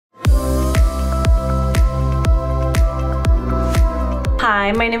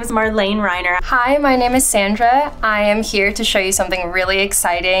Hi, my name is Marlene Reiner. Hi, my name is Sandra. I am here to show you something really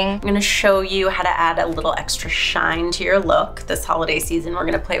exciting. I'm gonna show you how to add a little extra shine to your look. This holiday season, we're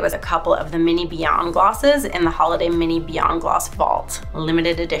gonna play with a couple of the mini Beyond glosses in the Holiday Mini Beyond Gloss Vault,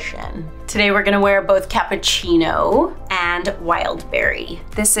 limited edition. Today we're gonna wear both Cappuccino and Wild Berry.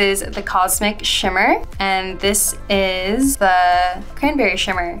 This is the Cosmic Shimmer, and this is the Cranberry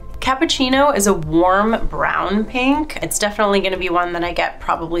Shimmer. Cappuccino is a warm brown pink. It's definitely gonna be one that I get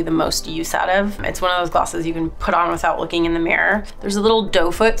probably the most use out of. It's one of those glosses you can put on without looking in the mirror. There's a little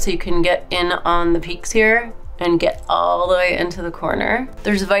doe foot so you can get in on the peaks here and get all the way into the corner.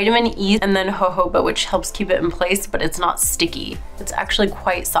 There's vitamin E and then jojoba, which helps keep it in place, but it's not sticky. It's actually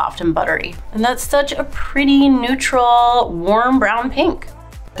quite soft and buttery. And that's such a pretty neutral, warm brown pink.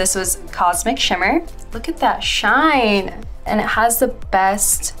 This was Cosmic Shimmer. Look at that shine. And it has the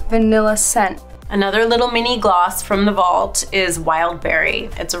best vanilla scent. Another little mini gloss from the vault is Wild Berry.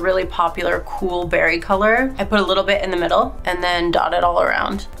 It's a really popular, cool berry color. I put a little bit in the middle and then dot it all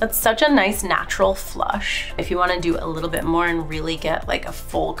around. That's such a nice natural flush. If you wanna do a little bit more and really get like a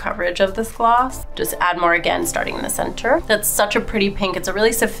full coverage of this gloss, just add more again, starting in the center. That's such a pretty pink. It's a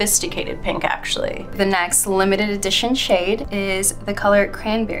really sophisticated pink, actually. The next limited edition shade is the color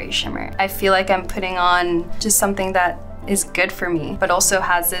Cranberry Shimmer. I feel like I'm putting on just something that is good for me, but also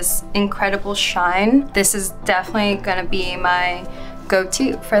has this incredible shine. This is definitely gonna be my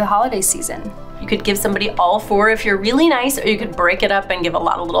go-to for the holiday season. You could give somebody all four if you're really nice, or you could break it up and give a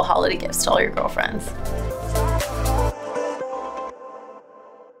lot of little holiday gifts to all your girlfriends.